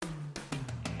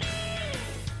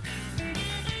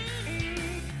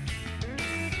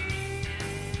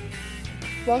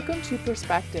Welcome to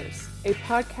Perspectives, a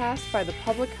podcast by the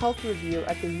Public Health Review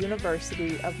at the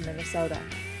University of Minnesota.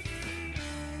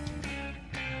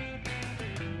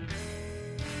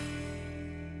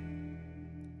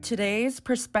 Today's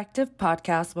Perspective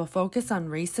podcast will focus on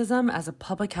racism as a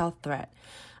public health threat.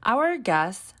 Our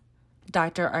guest,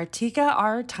 Dr. Artika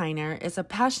Tyner, is a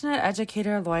passionate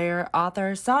educator, lawyer,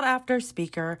 author, sought-after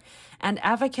speaker, and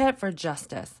advocate for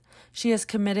justice. She is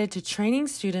committed to training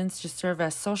students to serve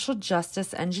as social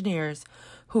justice engineers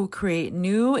who create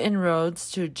new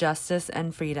inroads to justice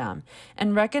and freedom.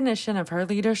 In recognition of her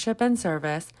leadership and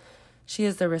service, she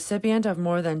is the recipient of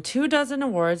more than 24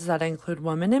 awards that include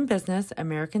Women in Business,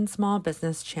 American Small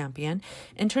Business Champion,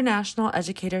 International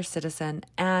Educator Citizen,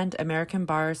 and American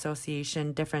Bar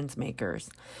Association Difference Makers.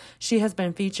 She has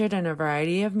been featured in a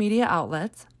variety of media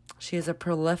outlets. She is a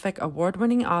prolific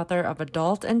award-winning author of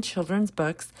adult and children's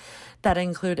books that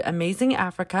include Amazing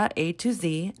Africa, A to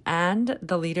Z, and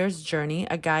The Leader's Journey,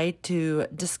 a guide to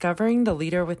discovering the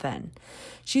leader within.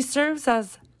 She serves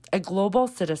as a global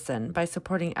citizen by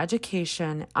supporting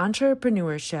education,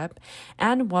 entrepreneurship,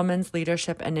 and women's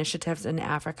leadership initiatives in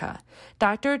Africa.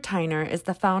 Dr. Tyner is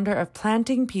the founder of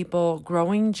Planting People,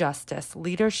 Growing Justice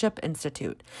Leadership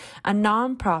Institute, a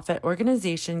nonprofit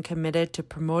organization committed to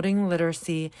promoting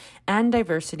literacy and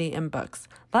diversity in books.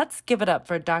 Let's give it up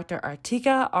for Dr.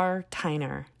 Artika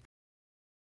Tyner.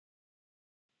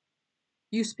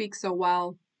 You speak so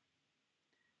well.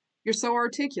 You're so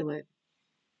articulate.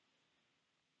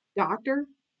 Doctor,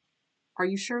 are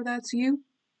you sure that's you?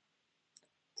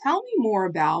 Tell me more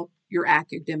about your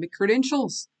academic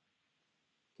credentials.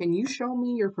 Can you show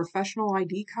me your professional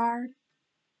ID card?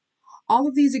 All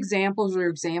of these examples are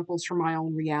examples from my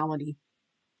own reality.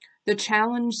 The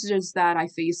challenges that I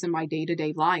face in my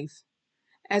day-to-day life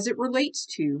as it relates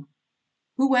to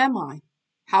who am I,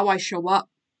 how I show up,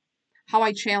 how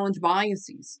I challenge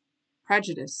biases,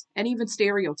 prejudice, and even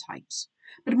stereotypes.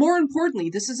 But more importantly,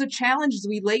 this is a challenge as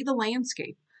we lay the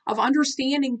landscape of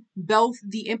understanding both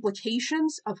the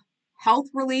implications of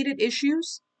health-related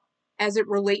issues as it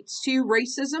relates to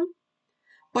racism,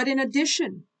 but in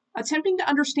addition, attempting to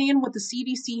understand what the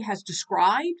CDC has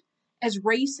described as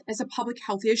race as a public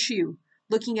health issue,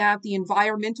 looking at the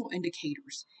environmental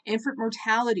indicators, infant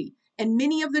mortality, and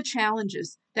many of the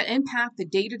challenges that impact the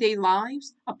day-to-day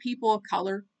lives of people of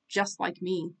color just like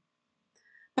me.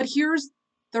 But here's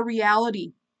the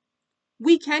reality.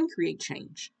 We can create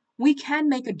change. We can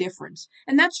make a difference.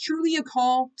 And that's truly a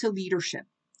call to leadership.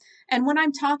 And when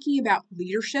I'm talking about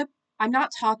leadership, I'm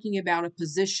not talking about a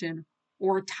position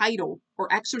or a title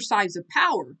or exercise of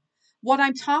power. What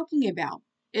I'm talking about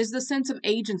is the sense of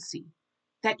agency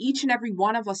that each and every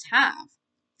one of us have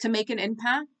to make an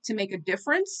impact, to make a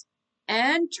difference,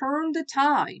 and turn the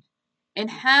tide in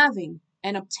having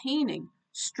and obtaining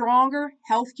stronger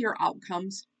healthcare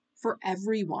outcomes for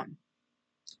everyone.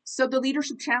 So the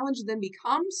leadership challenge then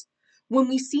becomes when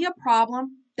we see a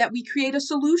problem that we create a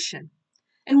solution.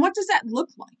 And what does that look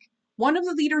like? One of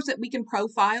the leaders that we can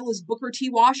profile is Booker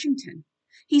T. Washington.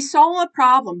 He saw a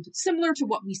problem similar to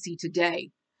what we see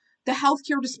today. The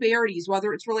healthcare disparities,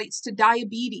 whether it relates to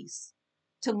diabetes,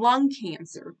 to lung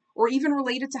cancer, or even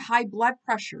related to high blood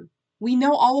pressure. We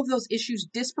know all of those issues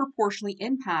disproportionately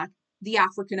impact the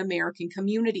African American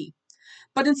community.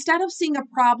 But instead of seeing a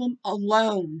problem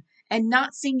alone and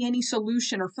not seeing any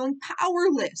solution or feeling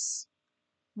powerless,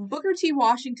 Booker T.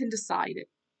 Washington decided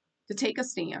to take a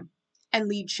stand and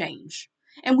lead change.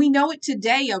 And we know it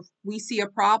today of we see a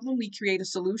problem, we create a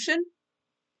solution.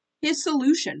 His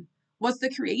solution was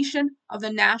the creation of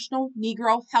the National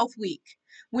Negro Health Week,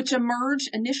 which emerged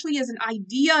initially as an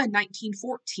idea in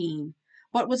 1914,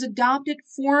 but was adopted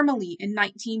formally in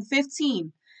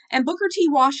 1915. And Booker T.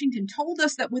 Washington told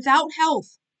us that without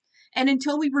health, and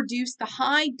until we reduce the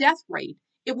high death rate,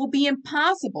 it will be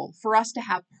impossible for us to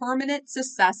have permanent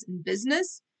success in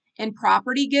business, in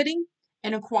property getting,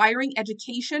 in acquiring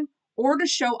education, or to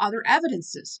show other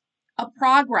evidences of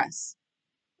progress.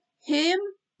 Him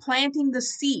planting the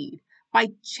seed by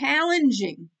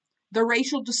challenging the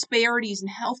racial disparities in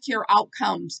healthcare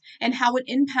outcomes and how it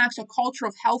impacts a culture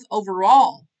of health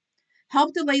overall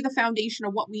helped to lay the foundation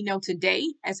of what we know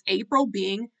today as April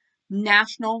being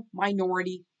National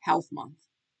Minority Health Month.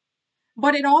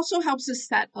 But it also helps us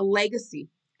set a legacy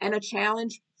and a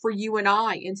challenge for you and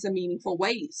I in some meaningful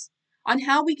ways on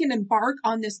how we can embark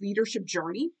on this leadership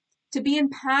journey to be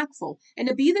impactful and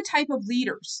to be the type of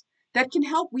leaders that can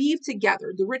help weave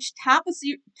together the rich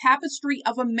tapestry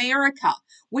of America,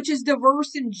 which is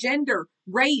diverse in gender,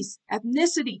 race,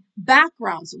 ethnicity,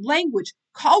 backgrounds, language,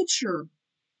 culture.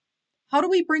 How do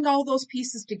we bring all those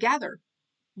pieces together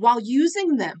while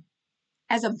using them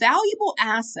as a valuable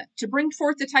asset to bring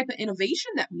forth the type of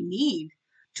innovation that we need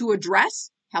to address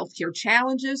healthcare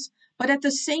challenges, but at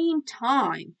the same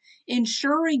time,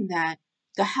 ensuring that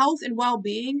the health and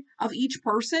well-being of each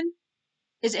person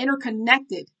is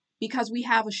interconnected because we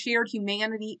have a shared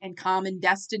humanity and common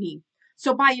destiny.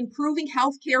 So by improving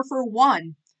healthcare for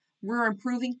one, we're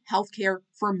improving healthcare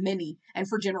for many and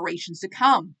for generations to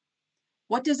come.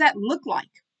 What does that look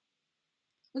like?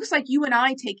 Looks like you and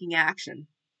I taking action.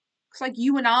 Looks like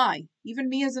you and I, even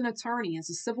me as an attorney, as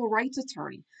a civil rights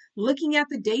attorney, looking at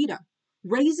the data,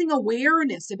 raising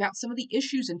awareness about some of the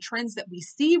issues and trends that we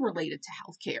see related to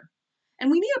healthcare.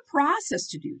 And we need a process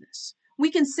to do this.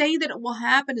 We can say that it will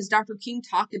happen, as Dr. King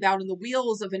talked about, in the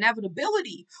wheels of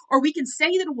inevitability, or we can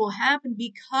say that it will happen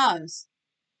because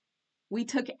we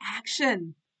took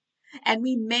action and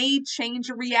we made change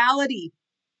a reality.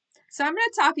 So I'm going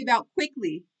to talk about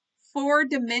quickly 4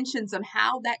 dimensions on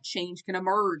how that change can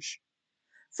emerge.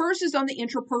 First is on the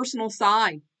interpersonal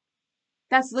side.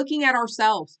 That's looking at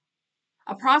ourselves,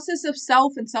 a process of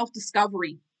self and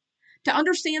self-discovery, to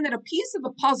understand that a piece of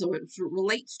the puzzle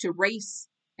relates to race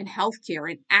and healthcare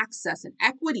and access and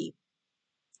equity.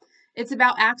 It's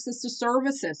about access to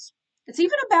services. It's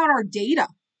even about our data.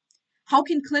 How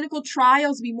can clinical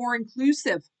trials be more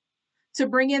inclusive to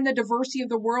bring in the diversity of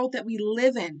the world that we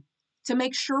live in, to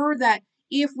make sure that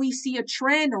if we see a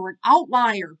trend or an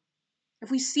outlier, if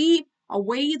we see a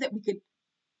way that we could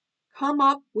come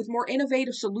up with more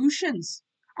innovative solutions,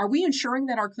 are we ensuring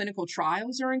that our clinical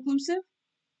trials are inclusive?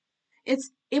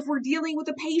 It's if we're dealing with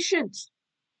a patient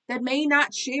that may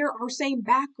not share our same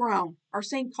background, our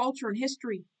same culture and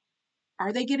history,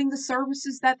 are they getting the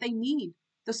services that they need,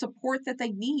 the support that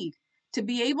they need to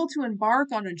be able to embark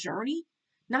on a journey,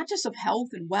 not just of health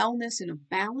and wellness and of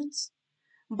balance,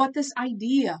 but this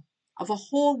idea of a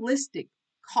holistic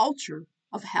culture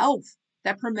of health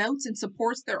that promotes and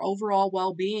supports their overall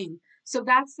well-being. So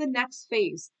that's the next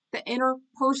phase, the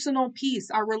interpersonal piece,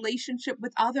 our relationship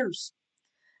with others.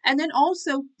 And then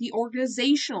also the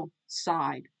organizational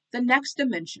side, the next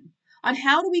dimension on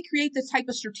how do we create the type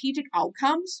of strategic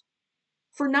outcomes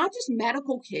for not just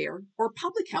medical care or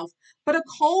public health, but a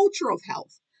culture of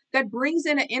health that brings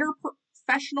in an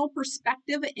interprofessional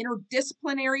perspective, an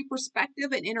interdisciplinary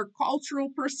perspective, an intercultural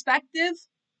perspective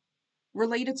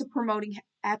related to promoting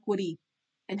equity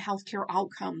and healthcare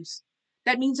outcomes.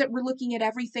 That means that we're looking at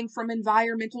everything from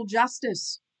environmental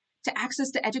justice to access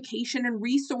to education and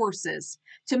resources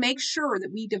to make sure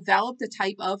that we develop the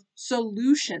type of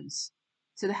solutions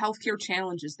to the healthcare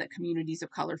challenges that communities of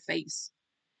color face.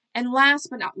 And last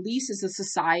but not least is the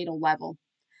societal level,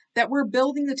 that we're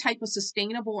building the type of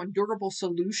sustainable and durable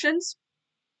solutions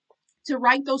to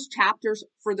write those chapters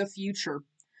for the future,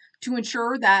 to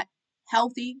ensure that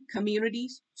healthy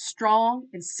communities, strong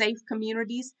and safe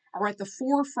communities are at the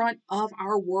forefront of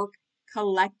our work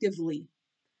collectively.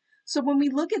 So when we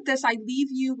look at this, I leave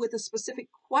you with a specific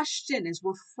question as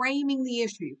we're framing the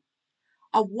issue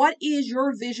of what is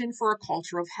your vision for a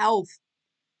culture of health?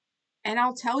 And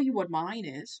I'll tell you what mine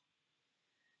is.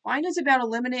 Mine is about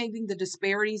eliminating the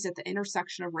disparities at the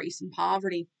intersection of race and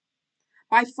poverty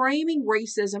by framing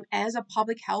racism as a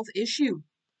public health issue.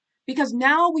 Because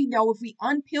now we know if we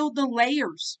unpeel the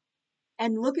layers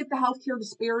and look at the healthcare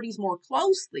disparities more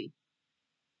closely,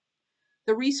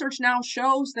 the research now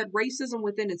shows that racism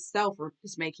within itself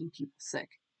is making people sick.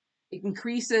 It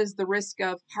increases the risk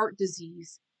of heart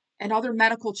disease and other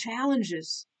medical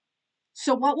challenges.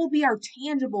 So what will be our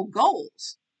tangible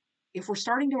goals if we're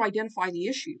starting to identify the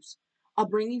issues of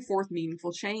bringing forth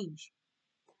meaningful change?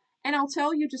 And I'll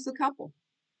tell you just a couple.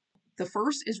 The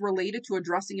first is related to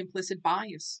addressing implicit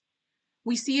bias.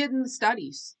 We see it in the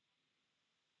studies.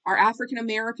 Are African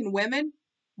American women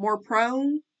more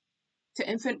prone to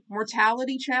infant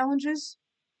mortality challenges?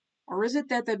 Or is it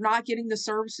that they're not getting the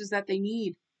services that they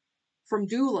need from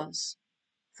doulas,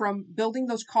 from building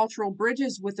those cultural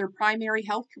bridges with their primary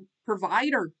health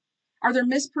provider? Are there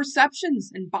misperceptions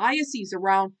and biases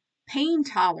around pain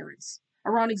tolerance,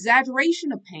 around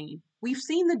exaggeration of pain? We've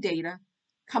seen the data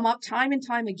come up time and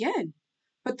time again.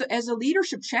 But as a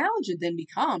leadership challenge, it then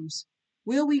becomes,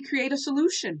 will we create a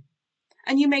solution?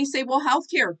 And you may say, well,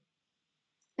 healthcare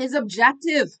is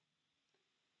objective.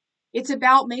 It's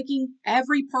about making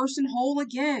every person whole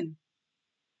again.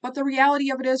 But the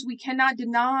reality of it is we cannot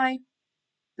deny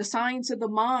the science of the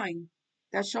mind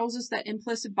that shows us that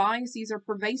implicit biases are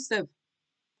pervasive.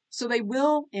 So they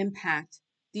will impact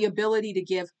the ability to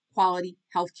give quality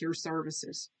healthcare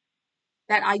services.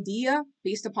 That idea,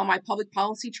 based upon my public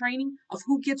policy training, of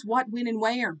who gets what, when, and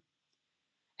where.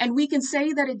 And we can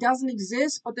say that it doesn't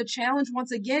exist, but the challenge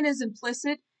once again is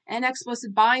implicit and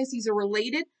explicit biases are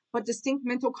related, but distinct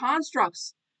mental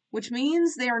constructs, which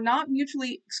means they are not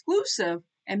mutually exclusive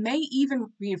and may even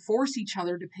reinforce each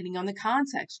other depending on the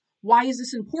context. Why is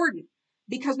this important?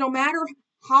 Because no matter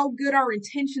how good our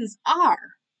intentions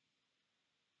are,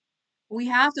 we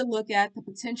have to look at the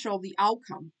potential of the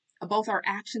outcome of both our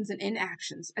actions and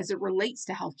inactions as it relates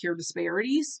to healthcare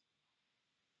disparities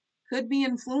could be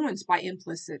influenced by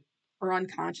implicit or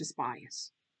unconscious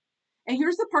bias. And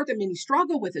here's the part that many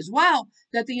struggle with as well,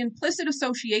 that the implicit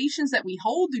associations that we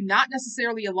hold do not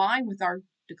necessarily align with our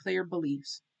declared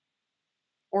beliefs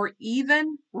or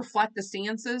even reflect the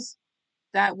stances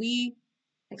that we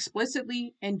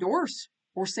explicitly endorse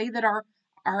or say that are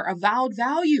our avowed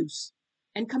values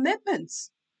and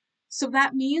commitments. So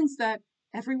that means that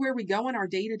everywhere we go in our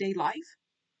day-to-day life,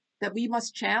 that we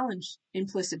must challenge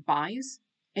implicit bias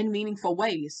in meaningful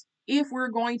ways if we're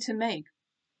going to make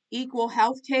equal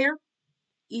health care,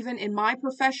 even in my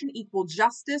profession, equal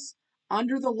justice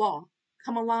under the law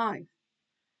come alive.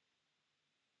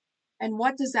 And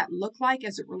what does that look like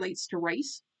as it relates to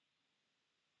race?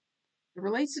 It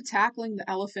relates to tackling the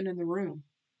elephant in the room.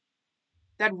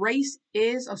 That race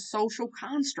is a social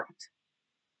construct.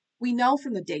 We know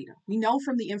from the data, we know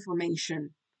from the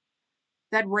information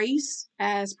that race,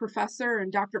 as Professor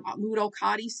and Dr. Mahmoud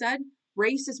Al-Qadi said,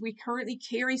 race as we currently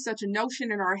carry such a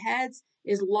notion in our heads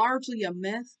is largely a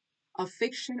myth, a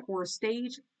fiction, or a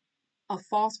stage of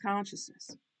false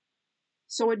consciousness.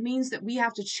 So it means that we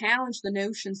have to challenge the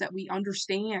notions that we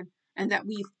understand and that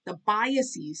the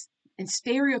biases and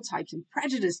stereotypes and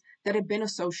prejudice that have been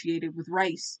associated with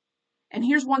race. And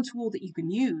here's one tool that you can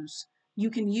use. You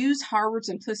can use Harvard's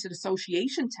implicit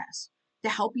association test to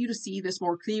help you to see this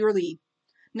more clearly.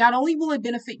 Not only will it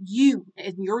benefit you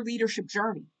in your leadership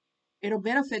journey, it'll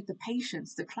benefit the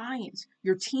patients, the clients,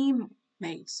 your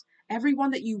teammates,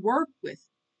 everyone that you work with,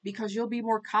 because you'll be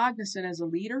more cognizant as a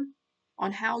leader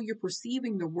on how you're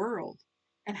perceiving the world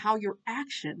and how your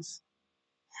actions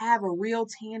have a real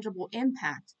tangible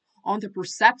impact on the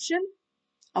perception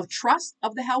of trust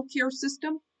of the healthcare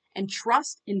system and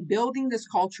trust in building this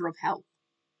culture of health.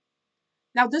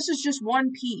 Now, this is just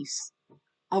one piece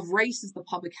of race as the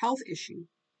public health issue,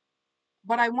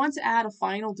 but I want to add a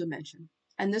final dimension,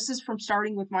 and this is from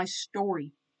starting with my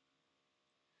story.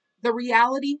 The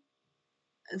reality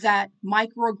that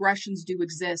microaggressions do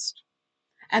exist,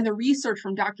 and the research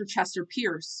from Dr. Chester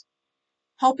Pierce,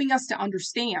 helping us to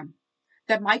understand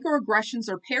that microaggressions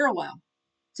are parallel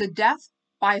to death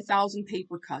by 1,000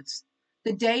 paper cuts,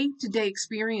 the day-to-day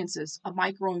experiences of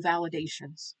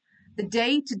microinvalidations, the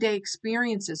day-to-day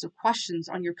experiences of questions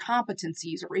on your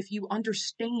competencies or if you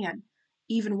understand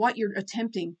even what you're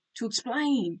attempting to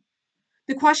explain.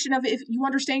 The question of if you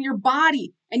understand your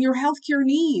body and your healthcare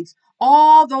needs.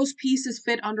 All those pieces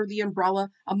fit under the umbrella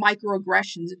of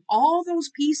microaggressions. All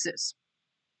those pieces,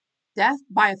 death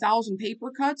by 1,000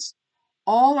 paper cuts,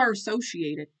 all are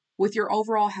associated with your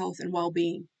overall health and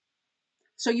well-being.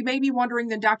 So you may be wondering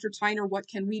then, Dr. Tyner, what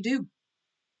can we do?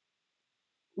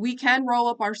 We can roll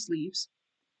up our sleeves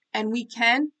and we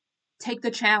can take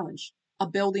the challenge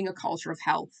of building a culture of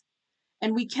health.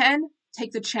 And we can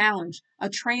take the challenge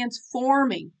of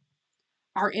transforming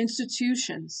our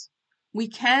institutions. We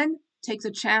can take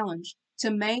the challenge to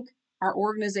make our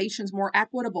organizations more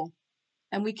equitable.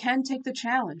 And we can take the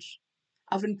challenge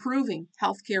of improving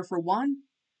healthcare for one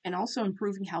and also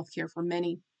improving healthcare for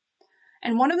many.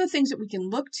 And one of the things that we can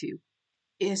look to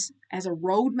is as a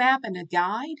roadmap and a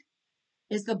guide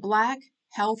is the Black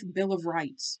Health Bill of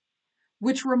Rights,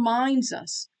 which reminds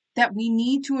us that we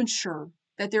need to ensure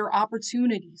that there are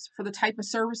opportunities for the type of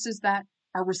services that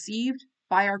are received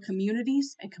by our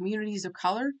communities and communities of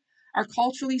color are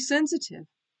culturally sensitive,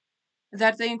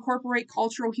 that they incorporate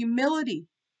cultural humility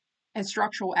and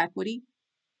structural equity,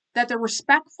 that they're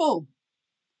respectful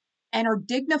and are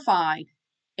dignified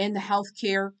in the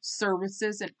healthcare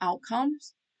services and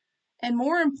outcomes. And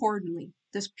more importantly,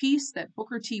 this piece that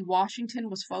Booker T. Washington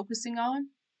was focusing on,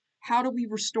 how do we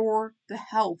restore the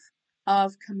health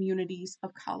of communities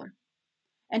of color?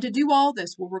 And to do all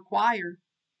this will require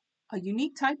a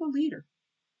unique type of leader.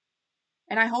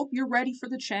 And I hope you're ready for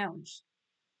the challenge.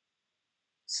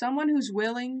 Someone who's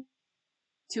willing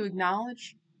to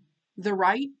acknowledge the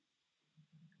right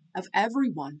of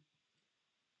everyone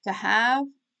to have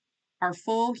our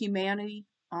full humanity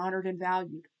honored and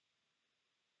valued.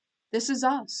 This is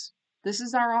us. This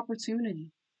is our opportunity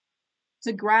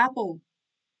to grapple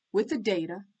with the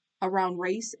data around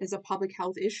race as a public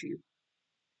health issue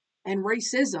and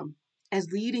racism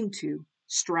as leading to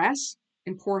stress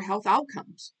and poor health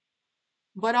outcomes,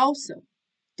 but also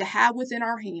to have within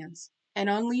our hands and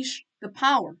unleash the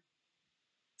power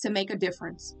to make a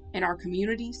difference in our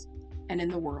communities and in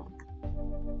the world.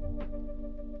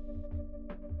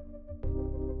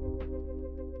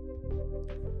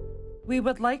 We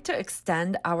would like to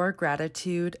extend our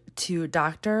gratitude to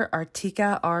Dr.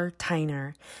 Artika R.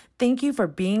 Tyner. Thank you for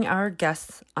being our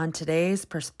guest on today's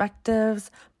Perspectives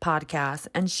podcast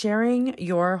and sharing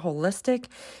your holistic,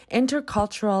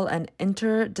 intercultural, and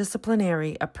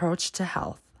interdisciplinary approach to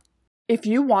health. If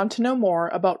you want to know more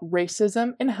about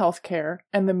racism in healthcare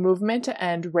and the movement to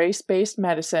end race-based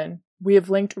medicine, we have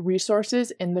linked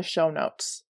resources in the show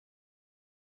notes.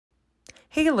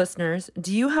 Hey listeners,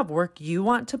 do you have work you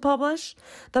want to publish?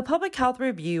 The Public Health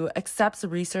Review accepts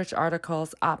research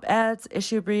articles, op-eds,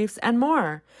 issue briefs, and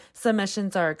more.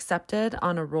 Submissions are accepted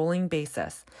on a rolling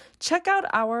basis. Check out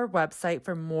our website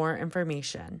for more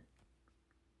information.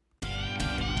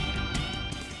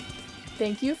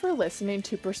 Thank you for listening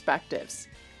to Perspectives.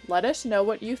 Let us know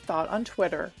what you thought on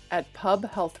Twitter at Pub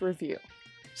Health Review.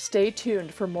 Stay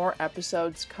tuned for more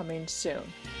episodes coming soon.